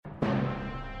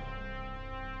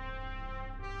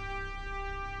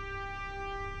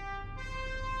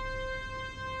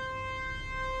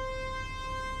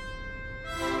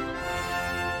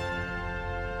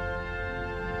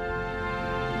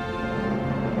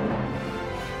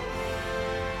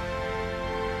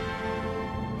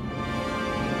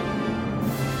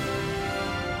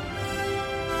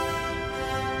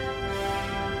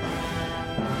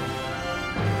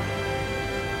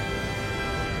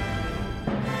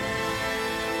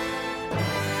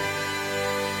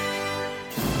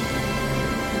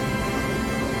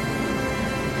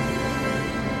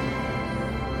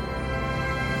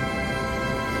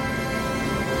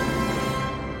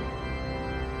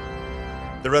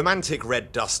The romantic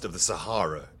red dust of the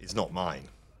Sahara is not mine.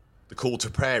 The call to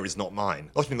prayer is not mine,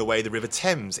 not in the way the River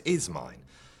Thames is mine.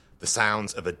 The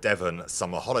sounds of a Devon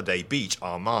summer holiday beach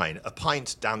are mine. A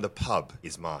pint down the pub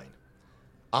is mine.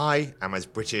 I am as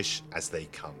British as they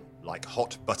come, like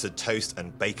hot buttered toast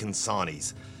and bacon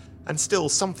sarnies, and still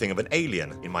something of an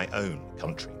alien in my own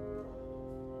country.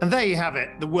 And there you have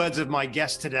it, the words of my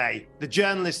guest today, the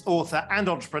journalist, author, and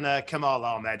entrepreneur Kamal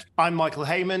Ahmed. I'm Michael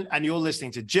Heyman, and you're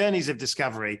listening to Journeys of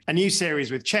Discovery, a new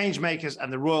series with Changemakers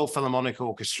and the Royal Philharmonic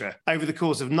Orchestra. Over the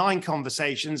course of 9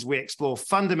 conversations, we explore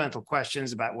fundamental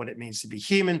questions about what it means to be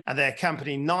human, and they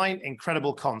accompany 9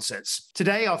 incredible concerts.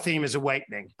 Today, our theme is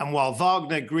Awakening, and while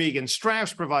Wagner, Grieg, and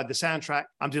Strauss provide the soundtrack,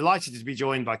 I'm delighted to be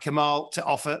joined by Kamal to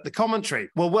offer the commentary.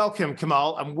 Well, welcome,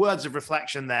 Kamal, and words of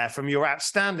reflection there from your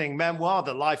outstanding memoir,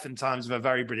 The Life and Times of a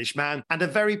Very British Man, and a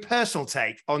very personal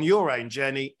take on your own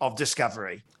journey of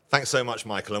discovery. Thanks so much,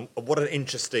 Michael, and what an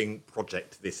interesting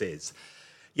project this is.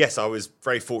 Yes, I was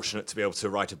very fortunate to be able to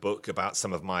write a book about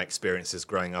some of my experiences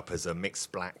growing up as a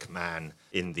mixed black man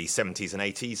in the 70s and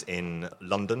 80s in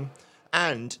London.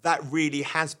 And that really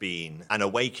has been an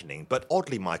awakening. But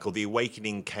oddly, Michael, the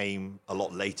awakening came a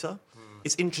lot later.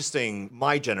 It's interesting,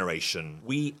 my generation,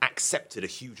 we accepted a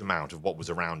huge amount of what was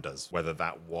around us, whether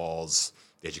that was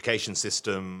the education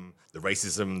system, the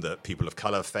racism that people of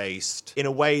colour faced, in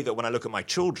a way that when I look at my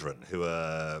children who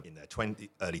are in their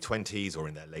early 20s or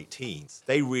in their late teens,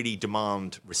 they really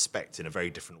demand respect in a very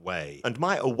different way. And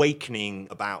my awakening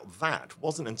about that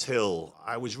wasn't until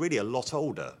I was really a lot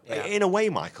older. Yeah. In a way,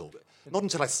 Michael, not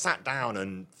until I sat down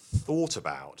and thought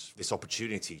about this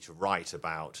opportunity to write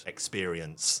about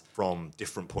experience from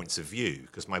different points of view,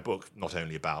 because my book, not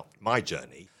only about my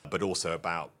journey, but also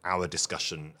about our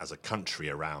discussion as a country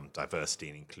around diversity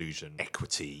and inclusion,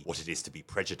 equity, what it is to be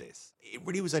prejudiced. It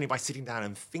really was only by sitting down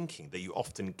and thinking that you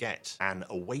often get an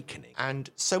awakening. And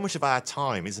so much of our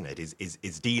time, isn't it,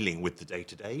 is dealing with the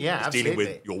day-to-day. Yeah, it's absolutely.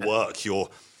 dealing with your work, your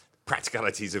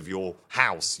practicalities of your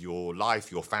house, your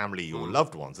life, your family, your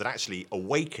loved ones, that actually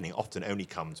awakening often only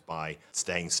comes by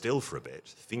staying still for a bit,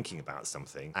 thinking about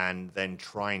something, and then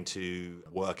trying to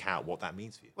work out what that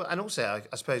means for you. Well, and also,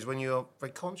 I suppose, when you're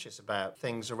very conscious about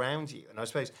things around you, and I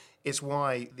suppose it's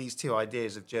why these 2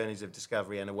 ideas of journeys of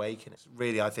discovery and awakening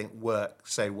really, I think, work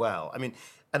so well. I mean,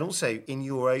 and also in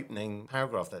your opening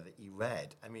paragraph there that you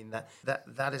read, I mean,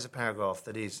 that is a paragraph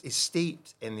that is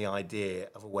steeped in the idea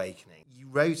of awakening. You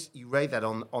wrote that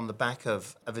on the back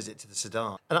of a visit to the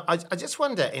Sudan. And I just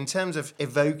wonder, in terms of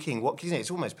evoking what, because it's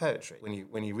almost poetry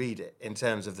when you read it, in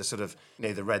terms of the sort of,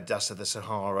 the red dust of the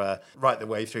Sahara, right the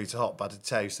way through to hot buttered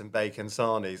toast and bacon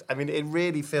sarnies. I mean, it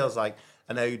really feels like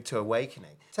an ode to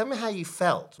awakening. Tell me how you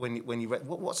felt when you read.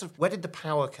 Where did the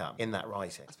power come in that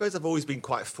writing? I suppose I've always been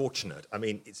quite fortunate. I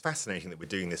mean, it's fascinating that we're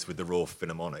doing this with the Royal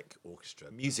Philharmonic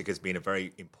Orchestra. Music has been a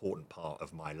very important part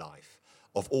of my life,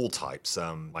 of all types.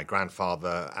 My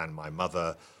grandfather and my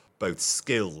mother, both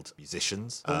skilled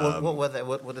musicians. What were they?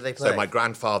 What did they play? So my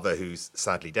grandfather, who's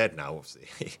sadly dead now,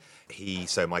 obviously,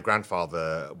 so my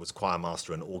grandfather was choir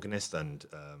master and organist and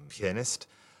pianist.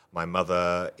 My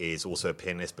mother is also a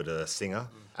pianist, but a singer.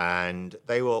 And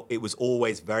it was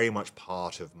always very much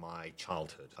part of my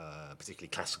childhood, particularly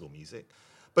classical music.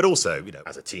 But also,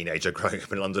 as a teenager growing up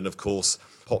in London, of course,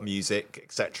 pop music,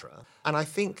 etc. And I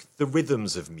think the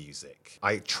rhythms of music,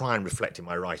 I try and reflect in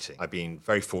my writing. I've been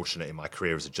very fortunate in my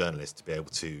career as a journalist to be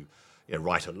able to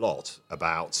write a lot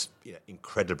about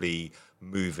incredibly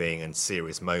moving and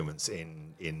serious moments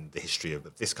in the history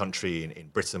of this country, in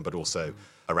Britain, but also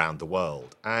around the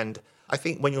world. And I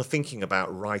think when you're thinking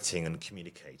about writing and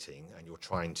communicating and you're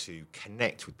trying to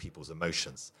connect with people's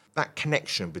emotions, that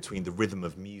connection between the rhythm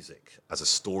of music as a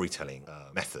storytelling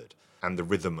method and the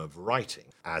rhythm of writing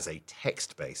as a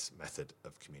text-based method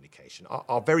of communication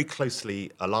are very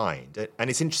closely aligned. And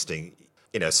it's interesting,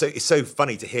 so it's so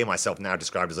funny to hear myself now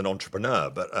described as an entrepreneur,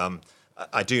 but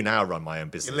I do now run my own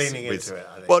business. You're leaning into it,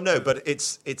 I think. Well, no, but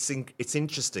it's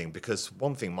interesting because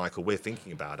one thing, Michael, we're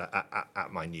thinking about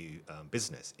at my new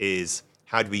business is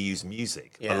how do we use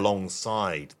music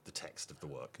alongside the text of the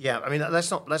work? Yeah, I mean,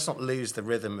 let's not lose the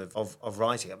rhythm of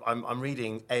writing. I'm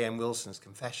reading A.M. Wilson's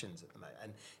Confessions at the moment,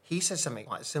 and he says something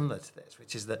quite similar to this,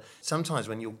 which is that sometimes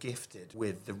when you're gifted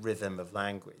with the rhythm of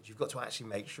language, you've got to actually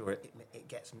make sure it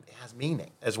has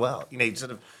meaning as well.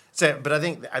 But I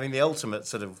think, the ultimate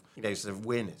sort of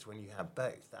win is when you have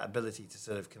both, that ability to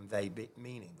sort of convey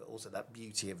meaning, but also that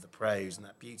beauty of the prose and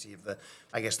that beauty of the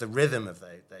rhythm of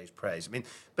those prose. I mean,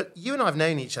 but you and I have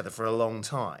known each other for a long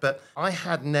time, but I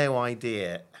had no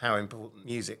idea how important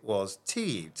music was to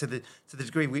you, to the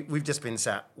degree we've just been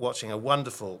sat watching a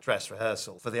wonderful dress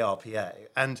rehearsal for the RPO.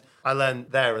 And I learned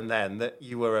there and then that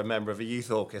you were a member of a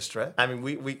youth orchestra. I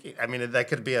mean, there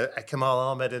could be a Kamal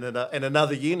Ahmed in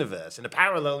another universe, in a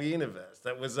parallel universe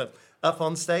that was up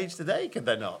on stage today, could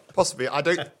there not? Possibly. I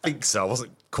don't think so. I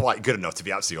wasn't quite good enough, to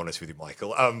be absolutely honest with you,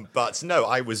 Michael. But no,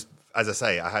 I was, as I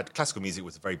say, I had classical music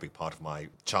was a very big part of my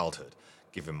childhood,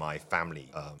 given my family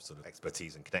sort of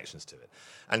expertise and connections to it.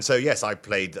 And so, yes, I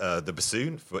played the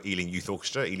bassoon for Ealing Youth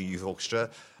Orchestra. Ealing Youth Orchestra,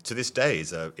 to this day,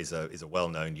 is a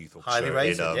well-known youth orchestra Highly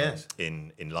rated, yes.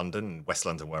 in London, West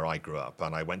London, where I grew up.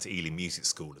 And I went to Ealing Music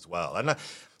School as well. And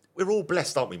we're all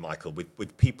blessed, aren't we, Michael,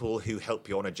 with people who help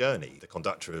you on a journey. The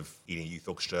conductor of Ealing Youth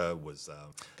Orchestra was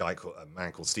a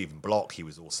man called Stephen Block. He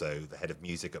was also the head of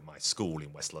music at my school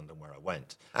in West London where I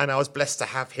went. And I was blessed to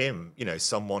have him,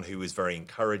 someone who was very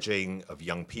encouraging of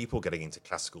young people getting into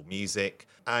classical music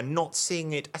and not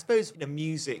seeing it, I suppose,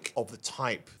 music of the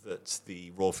type that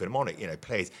the Royal Philharmonic,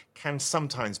 plays can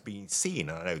sometimes be seen.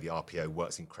 And I know the RPO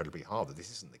works incredibly hard that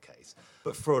this isn't the case,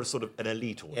 but for a sort of an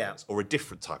elite audience or a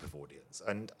different type of audience.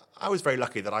 And I was very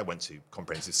lucky that I went to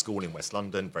comprehensive school in West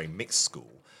London, very mixed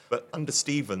school. But under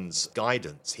Stephen's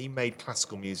guidance, he made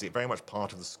classical music very much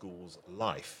part of the school's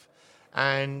life.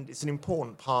 And it's an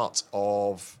important part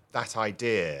of that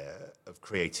idea of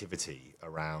creativity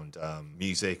around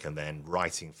music and then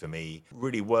writing for me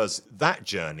really was that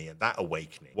journey and that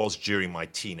awakening was during my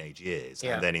teenage years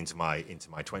and then into my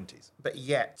 20s. But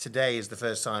yet today is the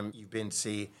first time you've been to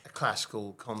see a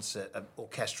classical concert of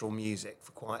orchestral music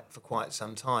for quite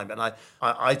some time. And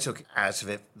I took out of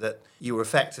it that you were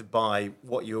affected by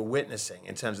what you were witnessing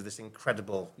in terms of this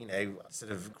incredible,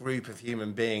 sort of group of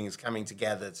human beings coming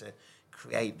together to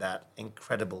create that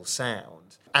incredible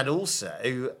sound, and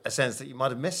also a sense that you might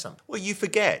have missed something. Well, you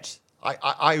forget.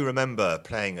 I remember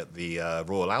playing at the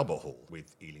Royal Albert Hall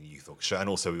with Ealing Youth Orchestra, and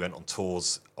also we went on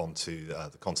tours onto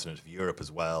the continent of Europe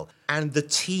as well. And the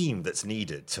team that's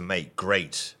needed to make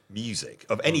great music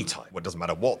of any type, well, it doesn't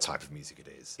matter what type of music it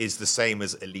is the same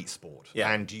as elite sport.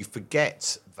 Yeah. And you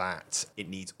forget that it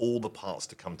needs all the parts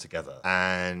to come together.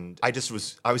 And I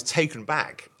was taken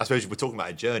back. I suppose we're talking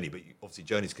about a journey, but obviously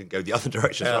journeys can go the other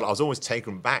direction as well. I was almost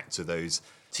taken back to those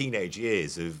teenage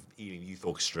years of Ealing Youth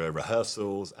Orchestra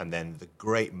rehearsals, and then the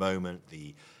great moment,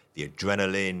 the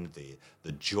adrenaline,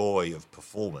 the joy of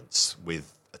performance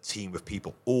with a team of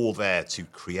people all there to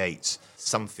create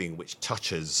something which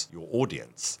touches your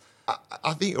audience.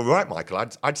 I think you're right, Michael.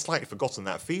 I'd slightly forgotten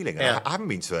that feeling. And I haven't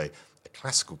been to a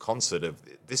classical concert of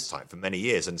this type for many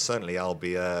years, and certainly I'll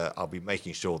be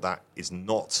making sure that is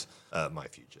not my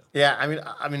future. Yeah,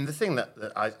 I mean, the thing that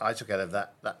I took out of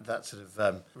that sort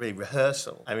of really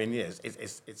rehearsal. I mean, yes,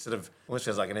 it sort of almost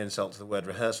feels like an insult to the word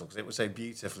rehearsal because it was so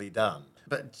beautifully done.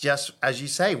 But just as you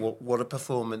say, what a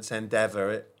performance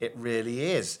endeavour it really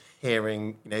is.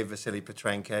 Hearing, Vasily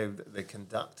Petrenko, the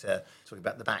conductor, talking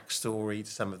about the backstory to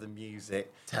some of the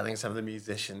music, telling some of the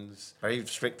musicians very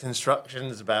strict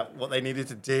instructions about what they needed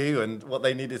to do and what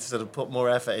they needed to sort of put more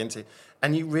effort into.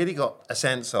 And you really got a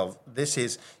sense of this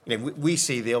is, we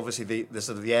see the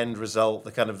sort of the end result,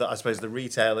 the kind of, I suppose, the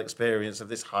retail experience of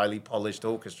this highly polished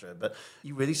orchestra. But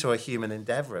you really saw a human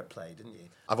endeavour at play, didn't you?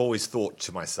 I've always thought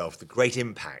to myself, the great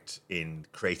impact in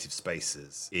creative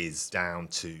spaces is down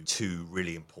to two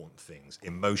really important things,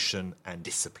 emotion and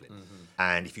discipline. Mm-hmm.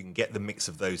 And if you can get the mix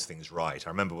of those things right, I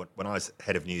remember when I was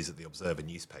head of news at the Observer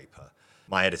newspaper,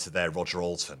 my editor there, Roger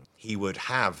Alton, he would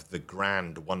have the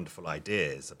grand, wonderful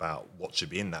ideas about what should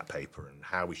be in that paper and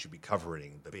how we should be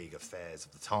covering the big affairs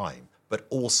of the time. But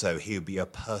also he would be a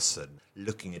person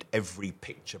looking at every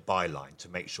picture byline to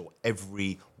make sure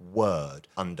every word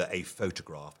under a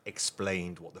photograph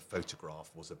explained what the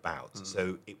photograph was about. Mm.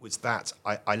 So it was that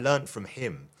I learned from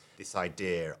him this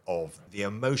idea of the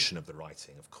emotion of the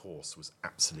writing, of course, was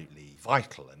absolutely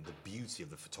vital, and the beauty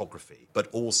of the photography, but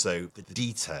also the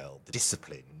detail, the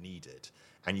discipline needed.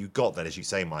 And you got that, as you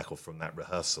say, Michael, from that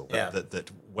rehearsal, that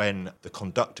when the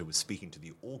conductor was speaking to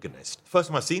the organist, first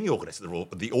time I've seen the organist at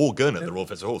the organ at the Royal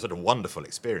Festival Hall, sort of wonderful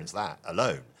experience, that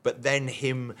alone. But then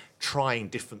him trying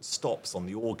different stops on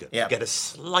the organ to get a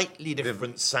slightly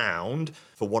different sound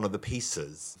for one of the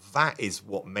pieces, that is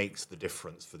what makes the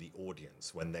difference for the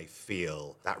audience when they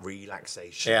feel that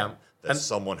relaxation, that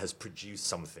someone has produced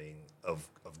something of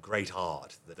great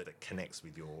art that connects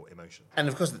with your emotion. And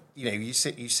of course, you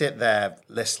sit there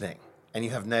listening, and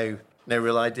you have no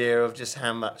real idea of just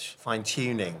how much fine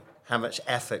tuning, how much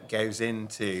effort goes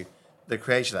into the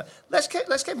creation of that.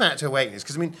 Let's get back to Awakenings,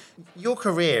 because your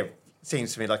career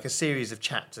seems to me like a series of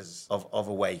chapters of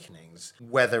awakenings,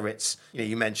 whether it's,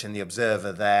 you mentioned the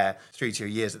Observer there, through to your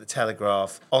years at the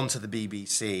Telegraph, onto the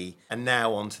BBC, and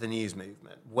now onto the news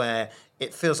movement, where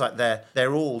it feels like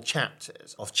they're all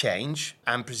chapters of change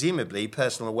and presumably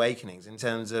personal awakenings in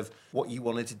terms of what you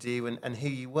wanted to do and who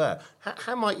you were.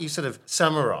 How might you sort of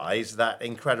summarise that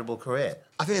incredible career?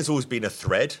 I think there's always been a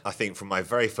thread. I think from my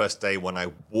very first day when I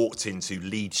walked into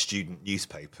Leeds student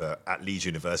newspaper at Leeds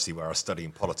University where I was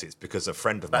studying politics, because a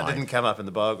friend of mine... That didn't come up in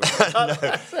the bar group.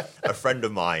 No, a friend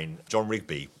of mine, John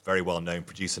Rigby, very well-known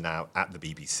producer now at the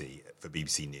BBC, for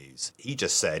BBC News, he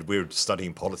just said, we were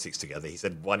studying politics together, he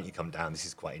said, why don't you come down, this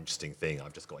is quite an interesting thing,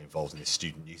 I've just got involved in this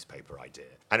student newspaper idea.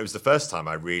 And it was the first time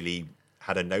I really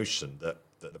had a notion that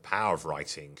the power of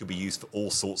writing could be used for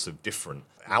all sorts of different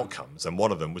outcomes, and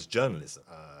one of them was journalism.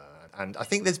 And I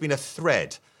think there's been a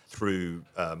thread through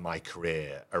my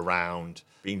career around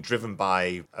being driven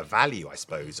by a value, I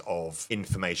suppose, of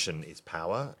information is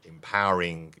power.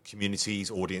 Empowering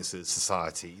communities, audiences,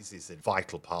 societies is a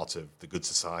vital part of the good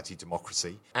society,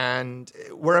 democracy. And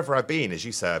wherever I've been, as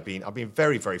you say, I've been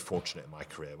very, very fortunate in my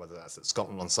career, whether that's at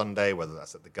Scotland on Sunday, whether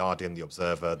that's at The Guardian, The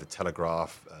Observer, The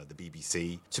Telegraph, the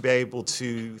BBC, to be able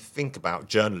to think about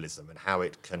journalism and how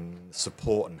it can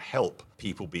support and help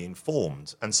people be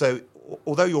informed. And so,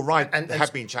 although you're right, there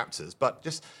have been chapters, but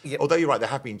although you're right, there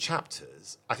have been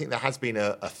chapters, I think there has been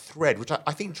a thread, which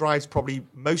I think drives probably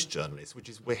most journalists, which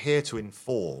is we're here to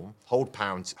inform, hold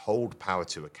power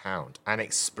to account, and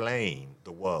explain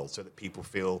the world so that people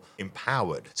feel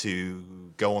empowered to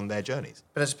go on their journeys.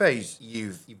 But I suppose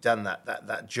you've done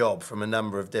that job from a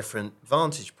number of different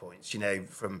vantage points,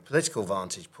 from political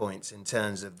vantage points in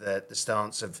terms of the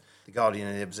stance of The Guardian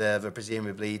and The Observer,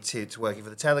 presumably to working for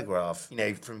The Telegraph,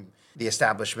 from the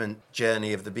establishment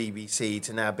journey of the BBC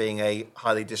to now being a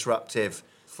highly disruptive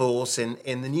force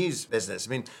in the news business. I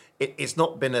mean, it's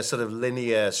not been a sort of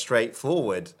linear,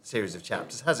 straightforward series of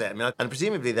chapters, has it? I mean, and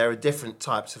presumably there are different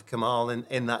types of Kamal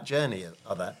in that journey,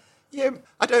 are there? Yeah,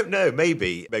 I don't know.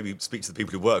 Maybe speak to the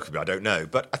people who work with me. I don't know.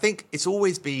 But I think it's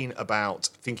always been about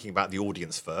thinking about the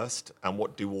audience first and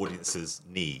what do audiences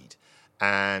need.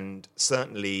 And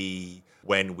certainly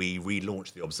when we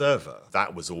relaunched The Observer,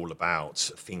 that was all about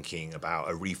thinking about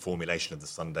a reformulation of the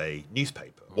Sunday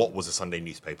newspaper. What was a Sunday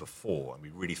newspaper for? And we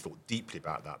really thought deeply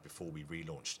about that before we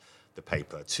relaunched the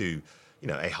paper to,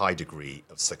 a high degree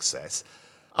of success.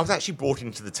 I was actually brought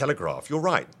into The Telegraph. You're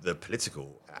right, the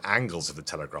political angles of The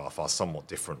Telegraph are somewhat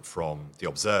different from The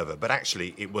Observer, but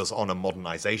actually it was on a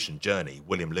modernisation journey.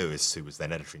 William Lewis, who was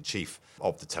then editor-in-chief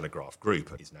of The Telegraph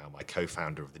Group, is now my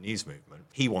co-founder of the news movement.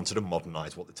 He wanted to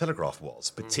modernise what The Telegraph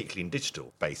was, particularly in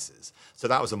digital bases. So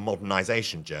that was a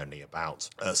modernisation journey about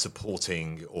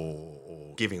supporting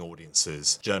or giving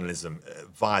audiences journalism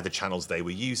via the channels they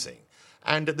were using.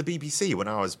 And at the BBC, when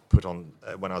I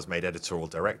was made editorial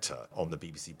director on the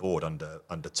BBC board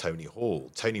under Tony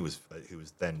Hall, Tony was who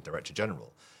was then Director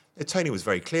General. Tony was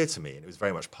very clear to me, and it was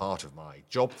very much part of my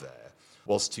job there,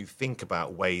 was to think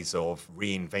about ways of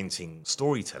reinventing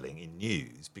storytelling in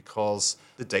news, because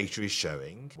the data is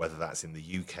showing, whether that's in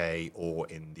the UK or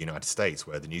in the United States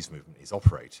where the news movement is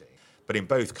operating, but in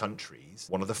both countries,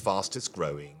 one of the fastest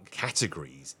growing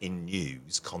categories in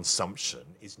news consumption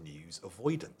is news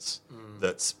avoidance.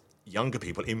 That's younger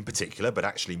people in particular, but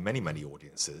actually many, many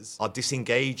audiences are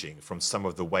disengaging from some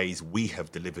of the ways we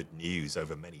have delivered news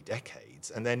over many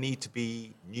decades, and there need to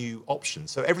be new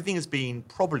options. So everything has been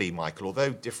probably, Michael, although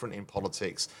different in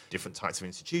politics, different types of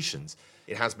institutions,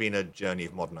 it has been a journey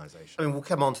of modernisation. I mean, we'll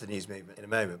come on to the news movement in a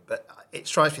moment, but it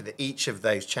strikes me that each of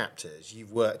those chapters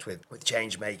you've worked with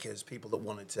change makers, people that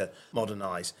wanted to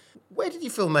modernise. Where did you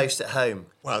feel most at home?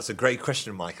 Well, it's a great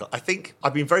question, Michael. I think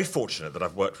I've been very fortunate that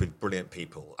I've worked with brilliant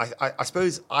people. I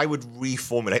suppose I would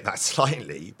reformulate that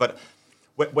slightly, but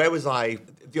where was I?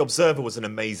 The Observer was an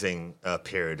amazing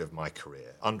period of my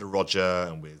career. Under Roger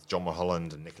and with John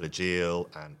Mulholland and Nicola Geel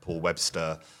and Paul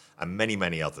Webster and many,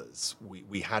 many others,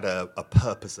 we had a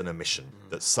purpose and a mission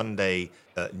that Sunday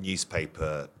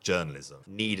newspaper journalism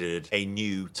needed a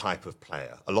new type of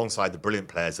player, alongside the brilliant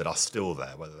players that are still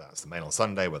there, whether that's the Mail on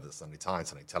Sunday, whether it's Sunday Times,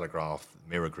 Sunday Telegraph,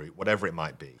 Mirror Group, whatever it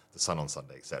might be, the Sun on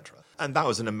Sunday, etc. And that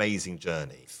was an amazing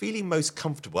journey. Feeling most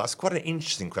comfortable, that's quite an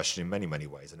interesting question in many, many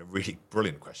ways, and a really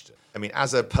brilliant question. I mean,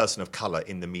 as a person of colour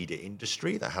in the media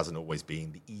industry, that hasn't always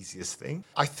been the easiest thing.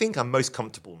 I think I'm most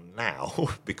comfortable now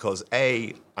because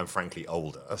A, I'm frankly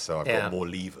older, so I've got more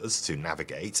levers to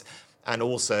navigate. And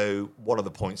also, one of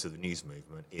the points of the news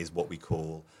movement is what we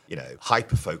call,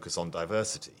 hyper-focus on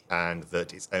diversity. And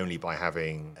that it's only by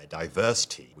having a diverse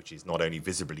team, which is not only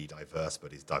visibly diverse,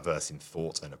 but is diverse in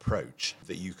thought and approach,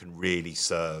 that you can really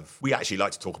serve. We actually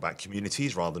like to talk about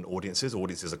communities rather than audiences.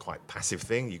 Audiences are quite a passive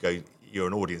thing. You're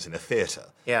an audience in a theatre.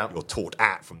 Yeah. You're taught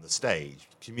at from the stage.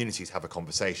 Communities have a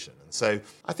conversation. And so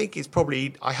I think it's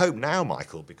probably, I hope now,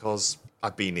 Michael, because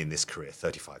I've been in this career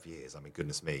 35 years. I mean,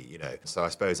 goodness me, you know. So I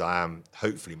suppose I am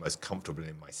hopefully most comfortable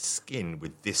in my skin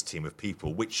with this team of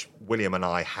people, which William and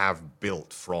I have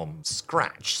built from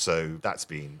scratch. So that's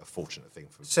been a fortunate thing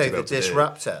for me. So the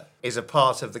disruptor is a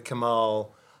part of the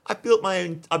Kamal. I built my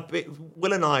own.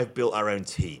 Will and I have built our own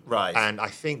team, Right? And I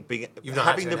think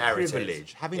having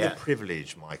the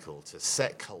privilege, Michael, to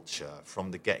set culture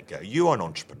from the get-go. You are an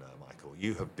entrepreneur, Michael.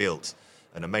 You have built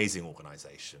an amazing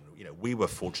organisation. You know, we were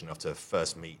fortunate enough to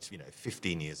first meet,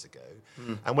 15 years ago.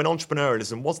 And when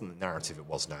entrepreneurialism wasn't the narrative it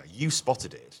was now, you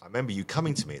spotted it. I remember you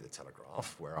coming to me at the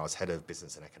Telegraph, where I was head of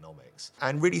business and economics,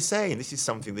 and really saying this is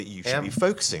something that you should be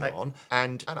focusing on.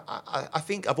 And I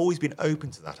think I've always been open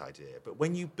to that idea. But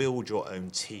when you build your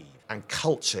own team, and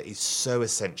culture is so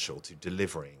essential to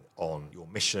delivering on your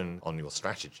mission, on your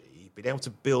strategy, being able to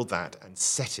build that and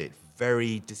set it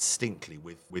very distinctly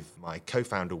with my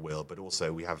co-founder Will, but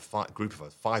also we have a group of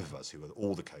us, 5 of us, who are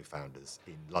all the co-founders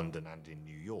in London and in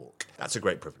New York. That's a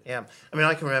great privilege. Yeah, I mean,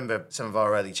 I can remember some of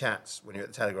our early chats when you were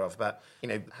at the Telegraph about,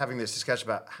 having this discussion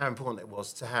about how important it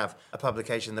was to have a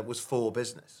publication that was for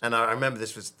business. And I remember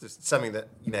this was something that,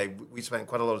 we spent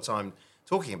quite a lot of time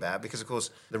talking about, because of course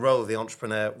the role of the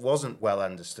entrepreneur wasn't well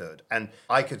understood, and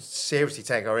I could seriously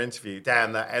take our interview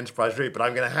down that enterprise route, but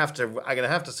I'm going to have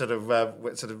to sort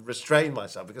of restrain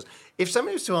myself, because if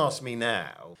somebody was to ask me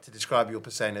now to describe your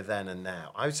persona then and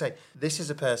now, I would say this is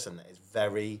a person that is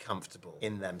very comfortable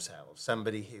in themselves,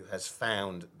 somebody who has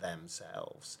found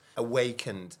themselves,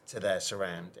 awakened to their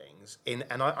surroundings. And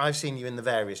I've seen you in the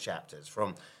various chapters,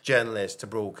 from journalist to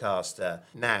broadcaster,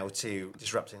 now to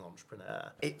disrupting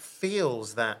entrepreneur. It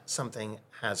feels that something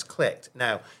has clicked.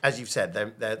 Now, as you've said,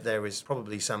 there is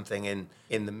probably something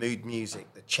in the mood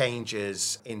music that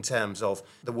changes in terms of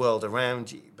the world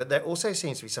around you, but there also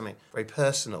seems to be something very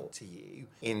personal to you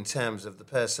in terms of the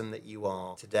person that you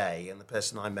are today and the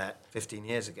person I met 15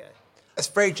 years ago. That's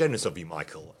very generous of you,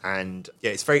 Michael. And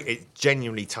it's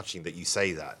genuinely touching that you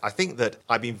say that. I think that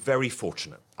I've been very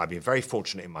fortunate. I've been very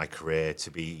fortunate in my career to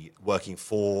be working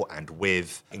for and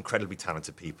with incredibly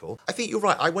talented people. I think you're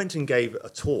right. I went and gave a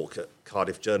talk at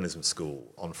Cardiff Journalism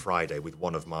School on Friday with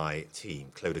one of my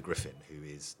team, Clodagh Griffin, who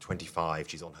is 25.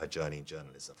 She's on her journey in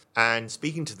journalism. And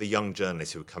speaking to the young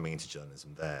journalists who are coming into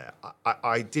journalism there,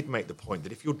 I did make the point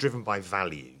that if you're driven by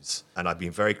values, and I've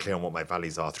been very clear on what my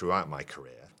values are throughout my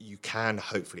career, you can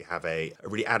hopefully have a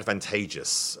really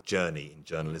advantageous journey in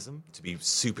journalism, to be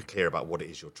super clear about what it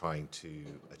is you're trying to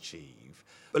achieve.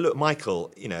 But look,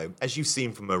 Michael, as you've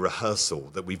seen from a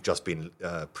rehearsal that we've just been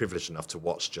privileged enough to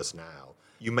watch just now,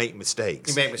 you make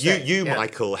mistakes. You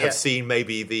Michael, have seen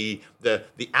maybe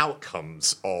the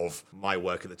outcomes of my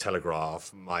work at the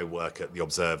Telegraph, my work at the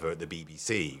Observer, at the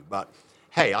BBC, but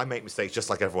hey, I make mistakes just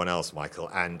like everyone else, Michael,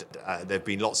 and there have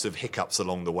been lots of hiccups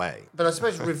along the way. But I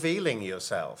suppose revealing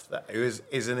yourself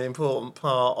is an important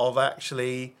part of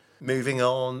actually moving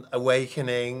on,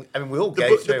 awakening. I mean, we all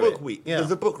go through it.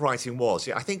 The book writing was,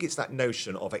 I think it's that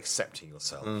notion of accepting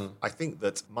yourself. I think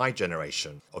that my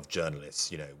generation of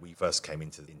journalists, we first came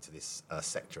into this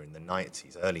sector in the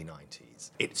 90s, early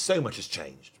 90s. So much has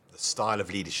changed. The style of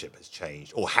leadership has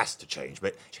changed, or has to change,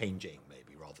 but changing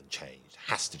maybe rather than changed.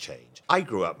 Has to change. I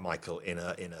grew up, Michael, in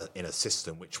a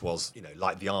system which was,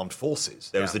 like the armed forces.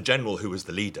 There was the general who was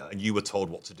the leader, and you were told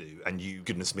what to do, and you,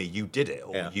 goodness me, you did it,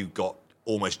 or you got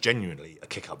almost genuinely a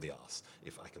kick up the arse,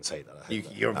 if I can say that. I hope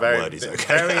you're that very, word is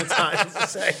okay. Very entitled to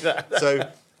say that. So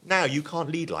now you can't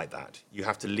lead like that. You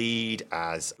have to lead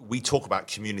as we talk about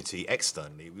community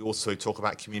externally. We also talk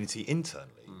about community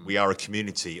internally. We are a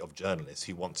community of journalists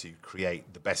who want to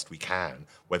create the best we can,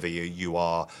 whether you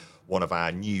are one of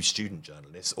our new student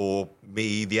journalists or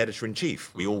me, the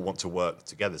editor-in-chief. We all want to work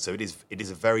together. So it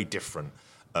is a very different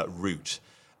route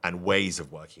and ways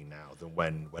of working now than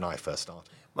when I first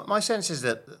started. My sense is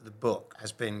that the book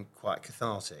has been quite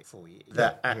cathartic for you.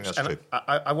 I think that's true.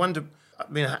 I wonder,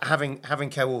 having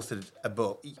co-authored a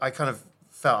book, I kind of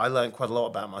felt I learned quite a lot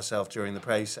about myself during the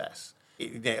process.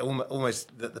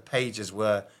 Almost that the pages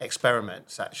were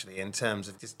experiments, actually, in terms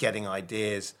of just getting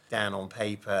ideas down on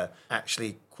paper.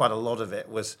 Actually, quite a lot of it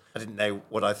was, I didn't know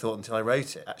what I thought until I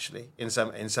wrote it, actually, in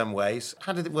some ways.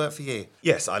 How did it work for you?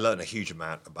 Yes, I learned a huge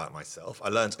amount about myself. I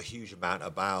learned a huge amount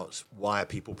about why are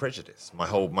people prejudiced. My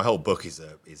whole book is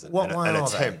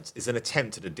an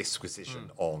attempt at a disquisition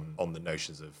on the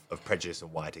notions of prejudice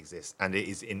and why it exists, and it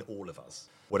is in all of us.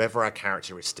 Whatever our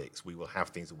characteristics, we will have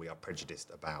things that we are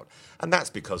prejudiced about. And that's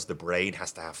because the brain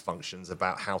has to have functions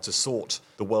about how to sort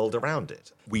the world around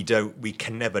it. We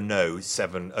can never know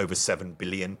over 7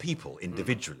 billion people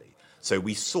individually. So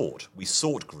we sort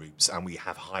groups, and we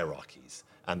have hierarchies,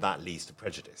 and that leads to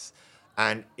prejudice.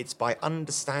 And it's by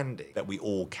understanding that we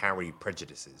all carry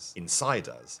prejudices inside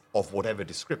us of whatever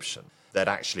description that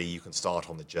actually you can start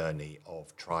on the journey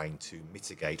of trying to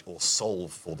mitigate or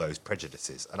solve for those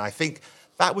prejudices. And I think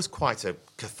that was quite a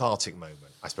cathartic moment,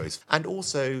 I suppose. And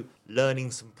also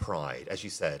learning some pride. As you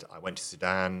said, I went to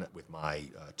Sudan with my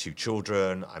 2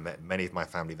 children. I met many of my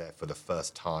family there for the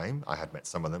first time. I had met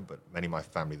some of them, but many of my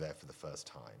family there for the first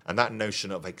time. And that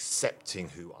notion of accepting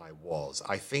who I was,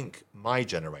 I think my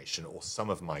generation, or some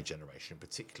of my generation,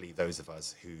 particularly those of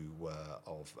us who were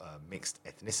of mixed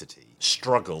ethnicity,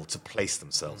 struggled to place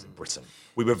themselves in Britain.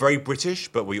 We were very British,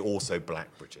 but we also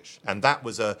black British. And that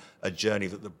was a journey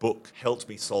that the book helped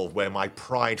me solve, where my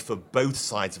pride for both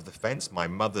sides of the fence, my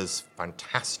mother's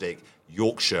fantastic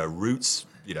Yorkshire roots,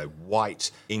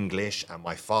 white English, and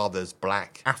my father's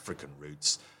black African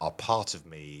roots are part of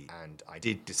me. And I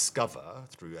did discover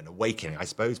through an awakening, I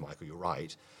suppose, Michael, you're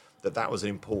right, that was an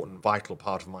important, vital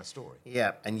part of my story.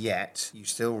 Yeah, and yet you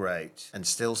still wrote, and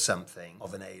still something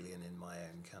of an alien in my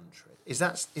own country. Is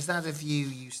that a view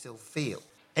you still feel?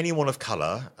 Anyone of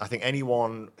colour, I think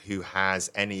anyone who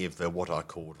has any of the what are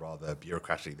called rather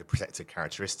bureaucratically the protected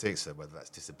characteristics, so whether that's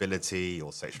disability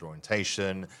or sexual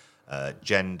orientation,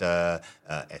 gender,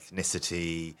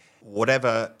 ethnicity,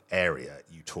 whatever area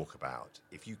you talk about,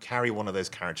 if you carry one of those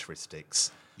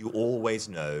characteristics, you always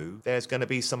know there's going to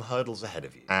be some hurdles ahead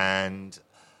of you. And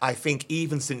I think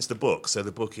even since the book, so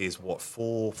the book is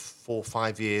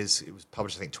 5 years, it was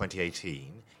published, I think,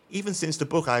 2018. Even since the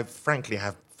book, I frankly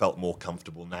have felt more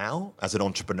comfortable now as an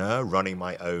entrepreneur running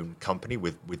my own company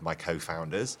with my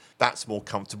co-founders. That's more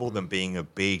comfortable than being a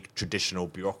big traditional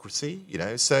bureaucracy,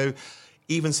 So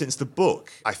even since the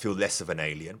book, I feel less of an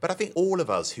alien. But I think all of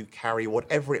us who carry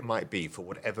whatever it might be, for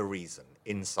whatever reason,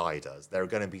 inside us, there are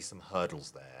going to be some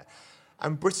hurdles there.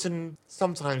 And Britain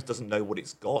sometimes doesn't know what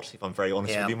it's got, if I'm very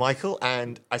honest with you, Michael.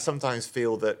 And I sometimes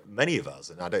feel that many of us,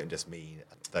 and I don't just mean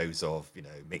those of,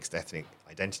 mixed ethnic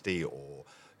identity or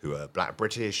who are black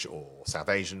British or South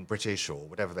Asian British or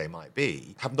whatever they might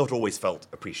be, have not always felt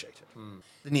appreciated.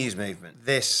 The news movement.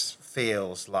 This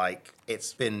feels like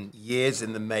it's been years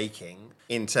in the making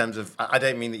in terms of, I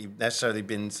don't mean that you've necessarily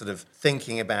been sort of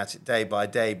thinking about it day by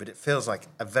day, but it feels like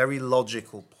a very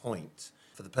logical point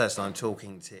for the person I'm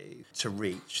talking to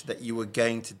reach, that you were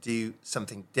going to do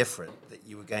something different, that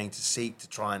you were going to seek to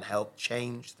try and help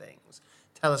change things.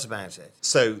 Tell us about it.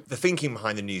 So the thinking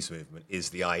behind the news movement is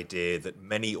the idea that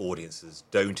many audiences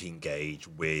don't engage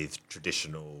with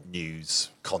traditional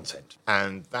news content.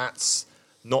 And that's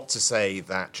not to say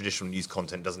that traditional news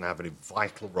content doesn't have a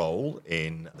vital role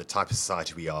in the type of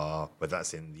society we are, whether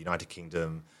that's in the United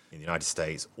Kingdom, in the United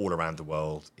States, all around the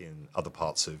world, in other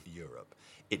parts of Europe.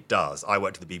 It does. I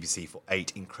worked at the BBC for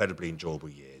 8 incredibly enjoyable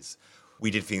years. We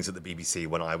did things at the BBC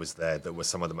when I was there that were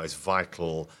some of the most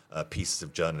vital pieces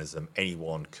of journalism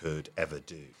anyone could ever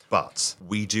do. But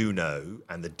we do know,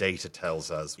 and the data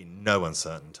tells us in no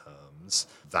uncertain terms,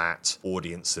 that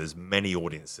many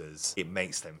audiences, it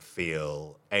makes them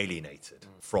feel alienated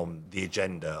from the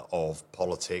agenda of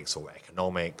politics or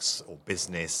economics or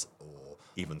business or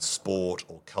even sport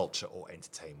or culture or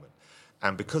entertainment.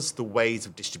 And because the ways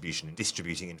of distribution and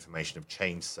distributing information have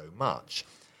changed so much,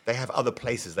 they have other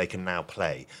places they can now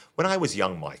play. When I was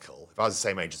young, Michael, if I was the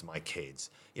same age as my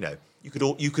kids, you could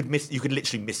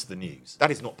literally miss the news. That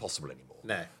is not possible anymore.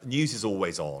 No. News is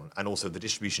always on, and also the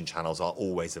distribution channels are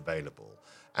always available.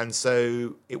 And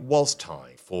so it was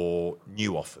time for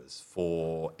new offers,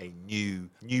 for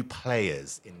new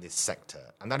players in this sector.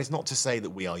 And that is not to say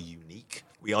that we are unique.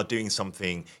 We are doing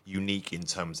something unique in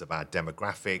terms of our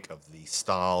demographic, of the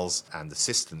styles and the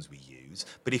systems we use.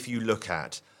 But if you look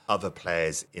at other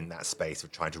players in that space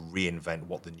of trying to reinvent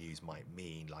what the news might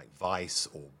mean, like Vice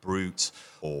or Brut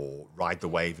or Ride the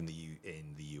Wave in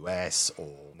the US,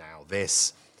 or now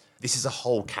this is a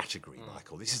whole category,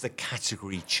 Michael. This is a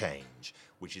category change,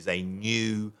 which is a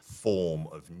new form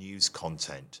of news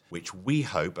content, which we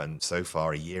hope, and so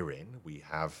far a year in, we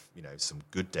have some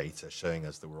good data showing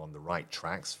us that we're on the right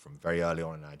tracks from very early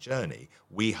on in our journey.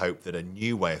 We hope that a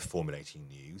new way of formulating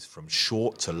news, from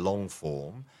short to long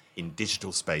form, in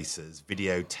digital spaces,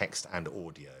 video, text, and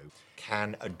audio,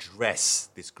 can address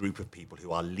this group of people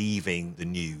who are leaving the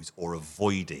news or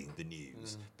avoiding the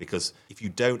news. Because if you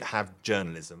don't have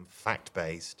journalism,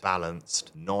 fact-based,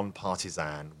 balanced,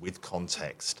 non-partisan, with context,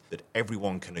 context that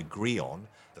everyone can agree on,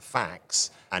 the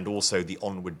facts, and also the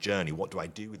onward journey. What do I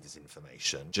do with this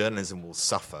information? Journalism will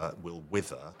suffer, will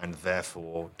wither, and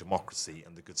therefore democracy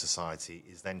and the good society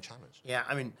is then challenged. Yeah,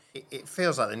 I mean, it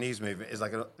feels like the news movement is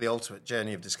like the ultimate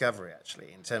journey of discovery,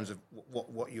 actually, in terms of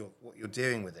what you're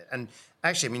doing with it. And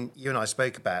actually, I mean, you and I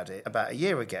spoke about it about a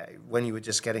year ago when you were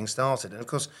just getting started. And of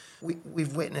course,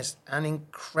 we've witnessed an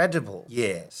incredible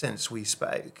year since we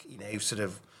spoke, you know, sort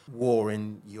of war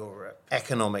in Europe,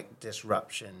 economic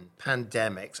disruption,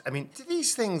 pandemics. I mean, do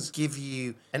these things give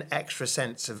you an extra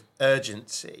sense of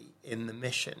urgency in the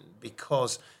mission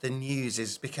because the news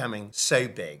is becoming so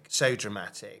big, so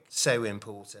dramatic, so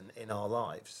important in our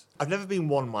lives? I've never been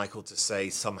one, Michael, to say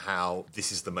somehow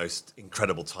this is the most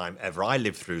incredible time ever. I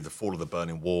lived through the fall of the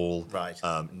Berlin Wall, Right.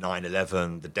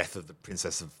 9/11, the death of the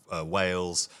Princess of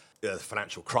Wales, the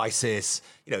financial crisis.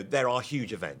 You know, there are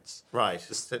huge events. Right.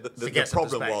 The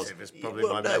problem was probably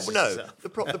my message.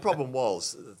 the problem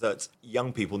was that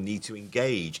young people need to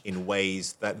engage in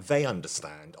ways that they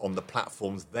understand on the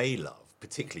platforms they love,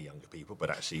 particularly younger people, but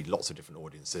actually lots of different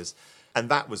audiences. And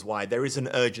that was why there is an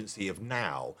urgency of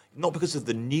now, not because of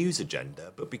the news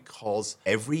agenda, but because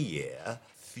every year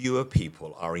fewer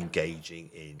people are engaging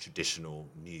in traditional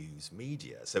news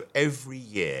media. So every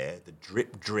year, the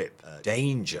drip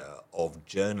danger of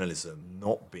journalism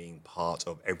not being part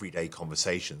of everyday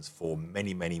conversations for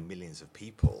many, many millions of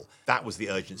people, that was the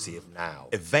urgency of now.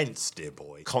 Events, dear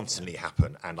boy, constantly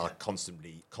happen and are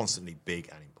constantly big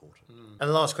and important. And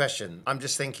the last question, I'm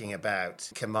just thinking about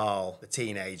Kamal, the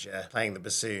teenager, playing the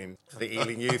bassoon for the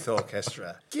Ealing Youth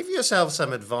Orchestra. Give yourself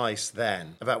some advice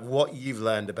then about what you've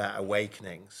learned about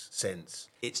awakenings since.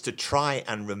 It's to try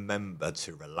and remember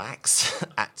to relax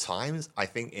at times. I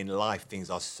think in life, things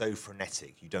are so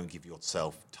frenetic, you don't give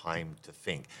yourself time to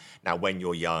think. Now, when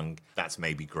you're young, that's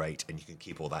maybe great and you can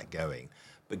keep all that going.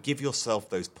 But give yourself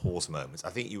those pause moments. I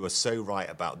think you were so right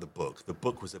about the book. The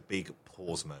book was a big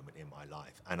pause moment in my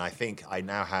life. And I think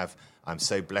I'm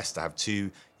so blessed to have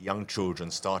 2 young children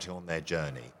starting on their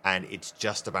journey. And it's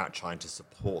just about trying to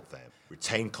support them,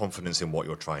 retain confidence in what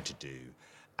you're trying to do,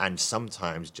 and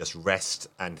sometimes just rest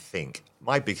and think.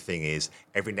 My big thing is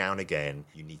every now and again,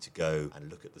 you need to go and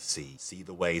look at the sea, see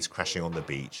the waves crashing on the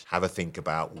beach, have a think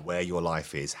about where your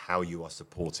life is, how you are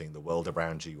supporting the world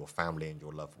around you, your family and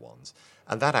your loved ones.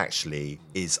 And that actually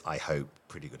is, I hope,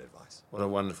 pretty good advice. What a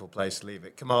wonderful place to leave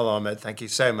it. Kamal Ahmed, thank you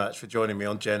so much for joining me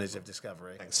on Journeys of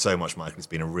Discovery. Thanks so much, Michael. It's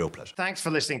been a real pleasure. Thanks for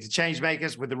listening to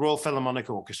Changemakers with the Royal Philharmonic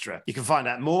Orchestra. You can find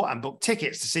out more and book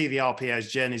tickets to see the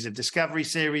RPO's Journeys of Discovery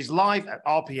series live at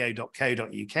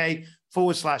rpo.co.uk/journeys.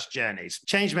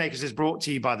 Changemakers is brought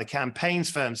to you by the campaigns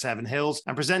firm Seven Hills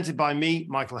and presented by me,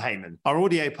 Michael Heyman. Our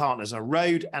audio partners are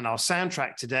Rode, and our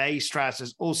soundtrack today,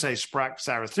 Strauss's Also Sprach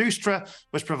Zarathustra,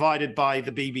 was provided by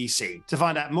the BBC. To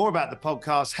find out more about the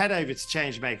podcast, head over to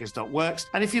changemakers.works,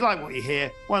 and if you like what you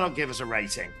hear, why not give us a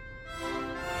rating?